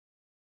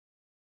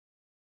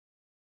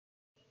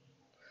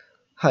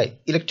High,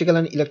 electrical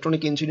and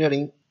electronic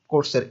engineering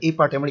কোর্সের এই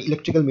পার্টে আমরা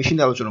ইলেকট্রিক্যাল মেশিন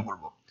নিয়ে আলোচনা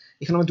করব।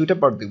 এখানে আমরা দুইটা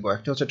পার্ট দেখবো,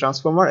 একটা হচ্ছে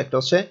ট্রান্সফরমার, একটা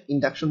হচ্ছে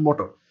ইন্ডাকশন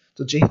মোটর।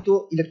 তো যেহেতু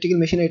ইলেকট্রিক্যাল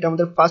মেশিন এটা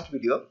আমাদের ফার্স্ট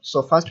ভিডিও, সো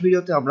ফার্স্ট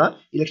ভিডিওতে আমরা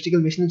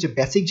ইলেকট্রিক্যাল মেশিনের যে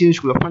বেসিক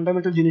জিনিসগুলো,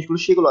 ফান্ডামেন্টাল জিনিসগুলো,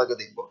 সেগুলো আগে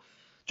দেখবো।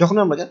 যখন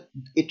আমরা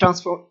এই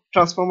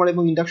ট্রান্সফরমার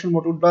এবং ইন্ডাকশন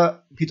মোটরটা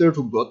ভিতরে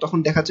ঢুকবো, তখন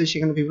দেখা যায়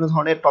সেখানে বিভিন্ন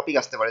ধরনের টপিক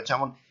আসতে পারে,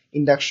 যেমন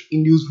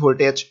ইন্ডিউস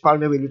ভোল্টেজ,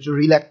 পারমিয়াবিলিটি,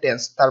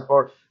 রিল্যাকটেন্স, তারপর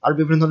আর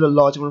বিভিন্ন ধরনের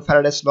ল, যেমন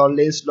ফ্যারাডেস ল,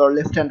 লেন্স ল,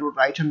 left hand rule,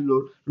 right hand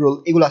rule,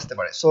 এগুলো আসতে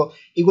পারে। সো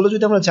এগুলো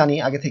যদি আমরা জানি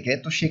আগে থেকে,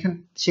 তো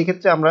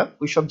সেক্ষেত্রে আমরা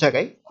ওই সব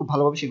জায়গায় খুব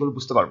ভালোভাবে সেগুলো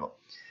বুঝতে পারবো।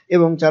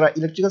 এবং যারা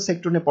ইলেকট্রিক্যাল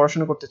সেক্টর নিয়ে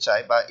পড়াশোনা করতে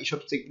চায় বা এইসব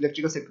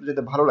ইলেকট্রিক্যাল সেক্টর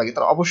যদি ভালো লাগে,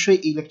 তারা অবশ্যই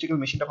এই ইলেকট্রিক্যাল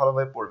মেশিনটা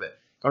ভালোভাবে পড়বে,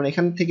 কারণ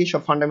এখান থেকেই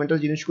সব ফান্ডামেন্টাল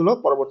জিনিসগুলো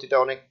পরবর্তীতে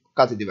অনেক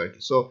কাজে দিবে আর কি।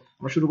 সো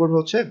আমরা শুরু করবো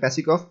হচ্ছে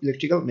বেসিক অফ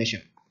ইলেকট্রিক্যাল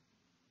মেশিন।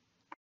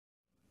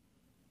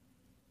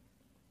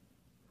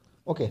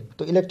 ওকে,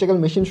 তো ইলেকট্রিক্যাল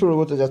মেশিন শুরু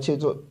করতে যাচ্ছি।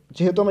 তো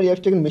যেহেতু আমরা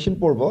ইলেকট্রিক্যাল মেশিন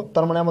পড়বো,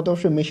 তার মানে আমাদের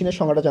অবশ্যই মেশিনের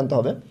সংজ্ঞাটা জানতে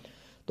হবে।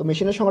 তো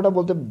মেশিনের সংজ্ঞাটা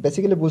বলতে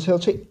বেসিক্যালি বোঝা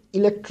হচ্ছে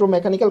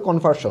ইলেকট্রোমেকানিক্যাল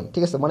কনভার্সন,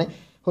 ঠিক আছে? মানে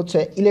হচ্ছে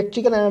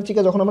ইলেকট্রিক্যাল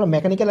এনার্জিকে যখন আমরা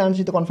মেকানিক্যাল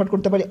এনার্জিতে কনভার্ট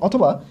করতে পারি,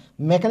 অথবা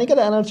মেকানিক্যাল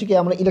এনার্জিকে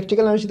আমরা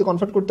ইলেকট্রিক্যাল এনার্জিতে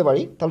কনভার্ট করতে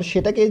পারি, তাহলে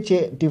সেটাকে যে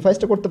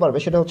ডিভাইসটা করতে পারবে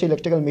সেটা হচ্ছে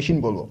ইলেকট্রিক্যাল মেশিন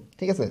বলবো,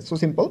 ঠিক আছে? So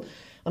simple.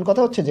 আর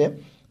কথা হচ্ছে যে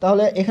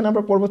তাহলে এখানে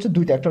আমরা পড়বো হচ্ছে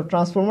দুইটা, একটা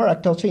ট্রান্সফরমার,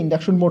 একটা হচ্ছে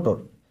ইন্ডাকশন মোটর।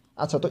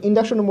 আচ্ছা, তো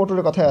ইন্ডাকশন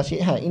মোটরের কথায় আসি।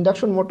 হ্যাঁ,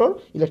 ইন্ডাকশন মোটর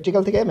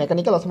ইলেকট্রিক্যাল থেকে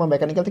মেকানিক্যাল অথবা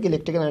মেকানিক্যাল থেকে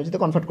ইলেকট্রিক্যাল এনার্জিতে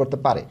কনভার্ট করতে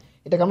পারে,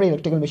 এটাকে আমরা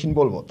ইলেকট্রিক্যাল মেশিন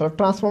বলবো। তাহলে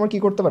ট্রান্সফরমার কী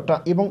করতে পারে,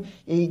 এবং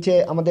এই যে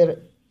আমাদের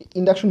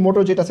ইন্ডাকশন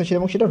মোটর যেটা আছে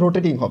এবং সেটা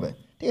রোটেটিং হবে,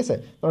 ঠিক আছে?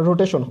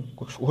 রোটেশন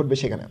ঘটবে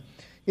সেখানে,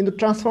 কিন্তু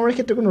ট্রান্সফরমারের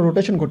ক্ষেত্রে কোনো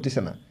রোটেশন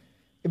ঘটতেছে না।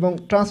 এবং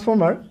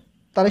ট্রান্সফরমার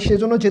তাহলে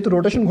সেজন্য যেহেতু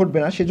রোটেশন ঘটবে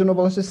না, সেজন্য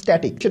বলা হচ্ছে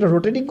স্ট্যাটিক, সেটা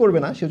রোটেটিং করবে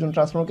না, সেজন্য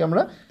ট্রান্সফরমারকে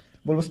আমরা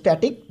বলবো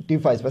স্ট্যাটিক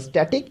ডিভাইস বা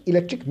স্ট্যাটিক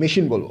ইলেকট্রিক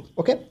মেশিন বলবো।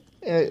 ওকে,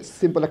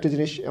 সিম্পল একটা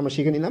জিনিস আমরা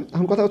শিখে নিলাম।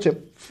 এখন কথা হচ্ছে,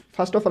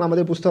 ফার্স্ট অফ অল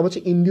আমাদের বুঝতে হবে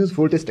হচ্ছে ইনডিউস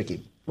ভোল্টেজটা কি।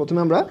 প্রথমে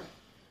আমরা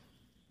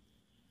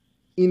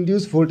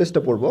ইনডিউস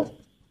ভোল্টেজটা পড়বো।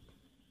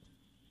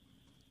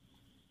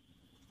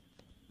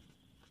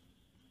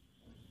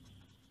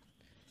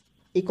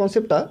 এই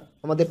কনসেপ্টটা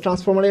আমাদের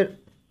ট্রান্সফরমারের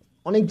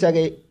অনেক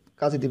জায়গায়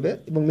কাজে দিবে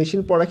এবং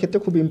মেশিন পড়ার ক্ষেত্রে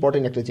খুব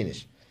ইম্পর্টেন্ট একটা জিনিস।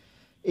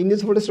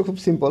 ইনডিউস ভোল্টেজটা খুব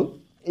সিম্পল।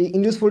 এই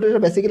ইনডিউস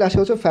ভোল্টেজটা বেসিক্যালি আসে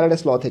হচ্ছে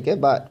ফ্যারাডেস ল থেকে,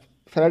 বা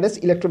ফ্যারাডেস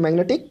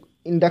ইলেকট্রোম্যাগনেটিক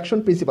ইন্ডাকশন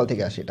প্রিন্সিপাল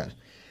থেকে আসে এটা।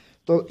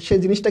 তো সেই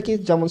জিনিসটা কি,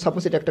 যেমন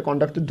সাপোজ এটা একটা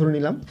কন্ডাক্টর ধরে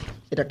নিলাম,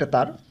 এটা একটা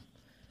তার,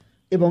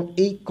 এবং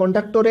এই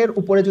কন্ডাক্টরের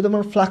উপরে যদি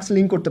আমরা ফ্লাক্স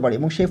লিঙ্ক করতে পারি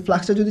এবং সেই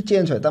ফ্লাক্সটা যদি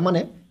চেঞ্জ হয়, তার মানে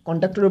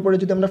কন্ডাক্টরের উপরে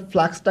যদি আমরা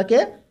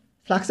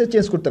ফ্লাক্সে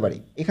চেঞ্জ করতে পারি,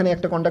 এখানে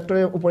একটা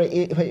কন্ডাক্টরের উপরে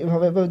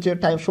এভাবে যে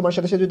টাইম সময়ের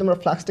সাথে সাথে যদি আমরা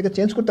ফ্লাক্সটাকে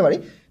চেঞ্জ করতে পারি,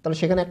 তাহলে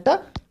সেখানে একটা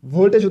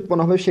ভোল্টেজ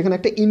উৎপন্ন হবে, সেখানে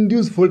একটা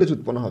ইনডিউস ভোল্টেজ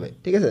উৎপন্ন হবে,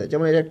 ঠিক আছে?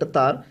 যেমন এটা একটা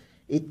তার,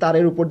 এই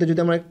তারের উপর দিয়ে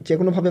যদি আমরা যে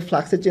কোনোভাবে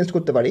ফ্লাক্সে চেঞ্জ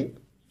করতে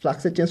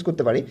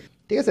পারি,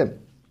 ঠিক আছে?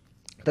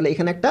 তাহলে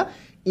এখানে একটা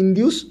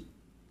ইনডিউস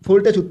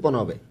ভোল্টেজ উৎপন্ন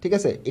হবে, ঠিক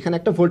আছে? এখানে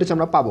একটা ভোল্টেজ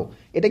আমরা পাবো,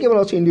 এটাকে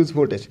বলা হচ্ছে ইনডিউস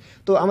ভোল্টেজ।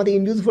 তো আমাদের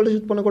ইনডিউস ভোল্টেজ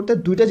উৎপন্ন করতে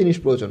দুইটা জিনিস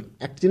প্রয়োজন।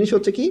 একটা জিনিস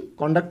হচ্ছে কি,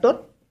 কন্ডাক্টর,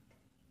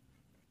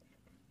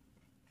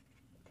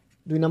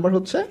 দুই নাম্বার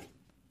হচ্ছে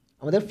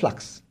আমাদের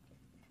ফ্লাক্স।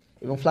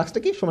 এবং ফ্লাক্সটা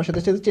কি সময়ের সাথে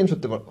সাথে চেঞ্জ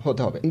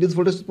হতে হবে। ইনডিউস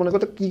ভোল্টেজ উৎপন্ন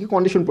করতে কী কী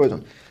কন্ডিশন প্রয়োজন?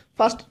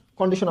 ফার্স্ট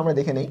কন্ডিশন আমরা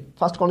দেখে নেই।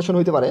 ফার্স্ট কন্ডিশন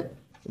হইতে পারে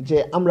যে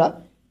আমরা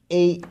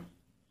এই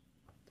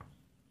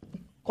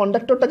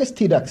কন্ডাক্টরটাকে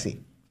স্থির রাখছি,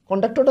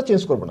 কন্ডাক্টরটা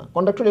চেঞ্জ করবো না,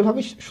 কন্ডাক্টর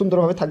এভাবেই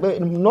সুন্দরভাবে থাকবে,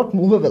 নট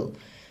মুভেবল।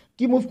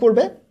 কি মুভ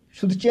করবে,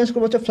 শুধু চেঞ্জ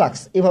করবো হচ্ছে ফ্লাক্স।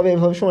 এভাবে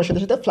সময়ের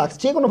সাথে সাথে ফ্লাক্স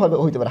যে কোনোভাবে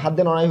হতে পারে, হাত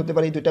দিয়ে নড়াই হতে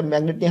পারে, দুইটা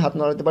ম্যাগনেট নিয়ে হাত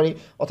নড়াতে পারি,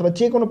 অথবা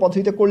যে কোনো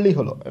পদ্ধতিতে করলেই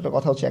হলো, এটা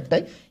কথা হচ্ছে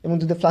একটাই। এবং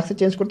যদি ফ্লাক্সে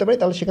চেঞ্জ করতে পারি,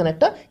 তাহলে সেখানে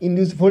একটা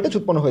ইনডিউস ভোল্টেজ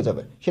উৎপন্ন হয়ে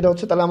যাবে। সেটা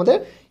হচ্ছে, তাহলে আমাদের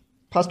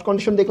ফার্স্ট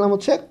কন্ডিশন দেখলাম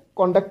হচ্ছে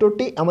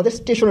কন্ডাক্টরটি আমাদের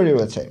স্টেশনারি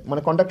রয়েছে,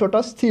 মানে কন্ডাক্টরটা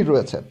স্থির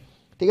রয়েছে,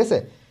 ঠিক আছে?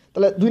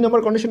 তাহলে দুই নম্বর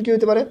কন্ডিশন কী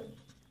হতে পারে,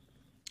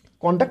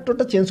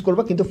 কন্ডাক্টরটা চেঞ্জ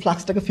করবো কিন্তু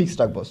ফ্লাক্সটাকে ফিক্সড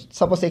রাখবো।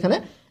 সাপোজ এখানে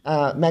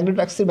ম্যাগনেট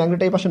রাখছি,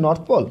 ম্যাগনেটের এই পাশে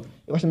নর্থ পোল,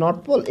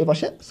 এ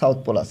পাশে সাউথ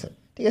পোল আছে,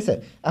 ঠিক আছে?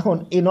 এখন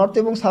এই নর্থ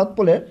এবং সাউথ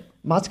পোলের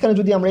মাঝখানে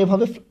যদি আমরা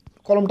এইভাবে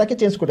কলমটাকে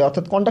চেঞ্জ করি,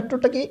 অর্থাৎ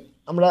কন্ডাক্টরটাকে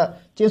আমরা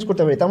চেঞ্জ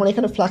করতে পারি, তার মানে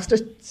এখানে ফ্লাক্সটা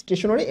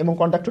স্টেশনারি এবং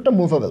কন্ডাক্টরটা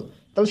মুভেবল,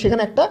 তাহলে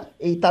সেখানে একটা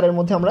এই তারের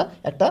মধ্যে আমরা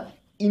একটা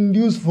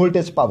ইনডিউস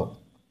ভোল্টেজ পাবো,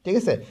 ঠিক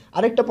আছে?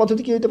 আরেকটা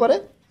পদ্ধতি কী হতে পারে,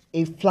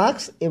 এই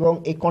ফ্লাক্স এবং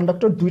এই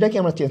কন্ডাক্টর দুইটাকে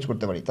আমরা চেঞ্জ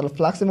করতে পারি। তাহলে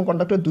ফ্লাক্স এবং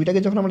কন্ডাক্টর দুইটাকে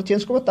যখন আমরা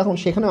চেঞ্জ করবো, তখন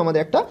সেখানে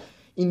আমাদের একটা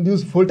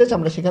ইনডিউস ভোল্টেজ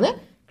আমরা সেখানে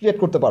ক্রিয়েট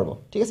করতে পারবো,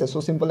 ঠিক আছে? সো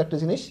সিম্পল একটা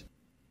জিনিস।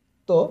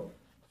 তো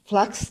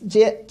ফ্লাক্স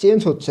যে চেঞ্জ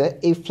হচ্ছে,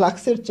 এই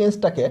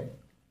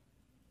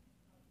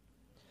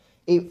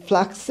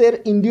ফ্লাক্সের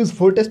ইনডিউস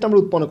ভোল্টেজটা আমরা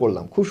উৎপন্ন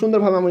করলাম, খুব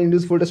সুন্দরভাবে আমরা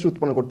ইনডিউস ভোল্টেজটা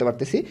উৎপন্ন করতে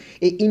পারতেছি।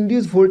 এই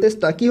ইনডিউস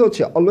ভোল্টেজটা কী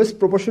হচ্ছে, always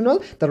proportional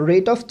the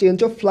rate of change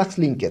of flux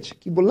linkage.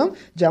 কি বললাম,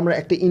 যে আমরা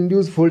একটা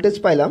ইনডিউস ভোল্টেজ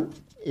পাইলাম,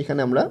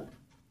 এখানে আমরা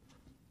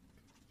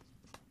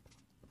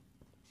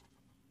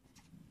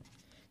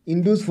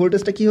ইনডিউস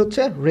ভোল্টেজটা কি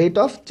হচ্ছে, rate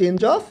of change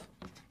of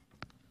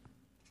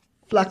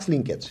flux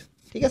linkage,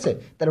 ঠিক আছে?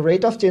 তার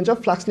rate of change of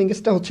flux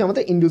লিঙ্কেজটা হচ্ছে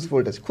আমাদের ইনডিউস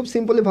ভোল্টেজ। খুব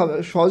সিম্পলি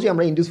সহজেই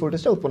আমরা ইনডিউস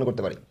ভোল্টেজটা উৎপন্ন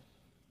করতে পারি।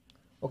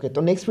 ওকে, তো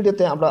নেক্সট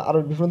ভিডিওতে আমরা আরও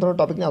বিভিন্ন ধরনের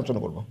টপিক নিয়ে আলোচনা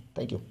করবো।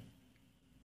 Thank you.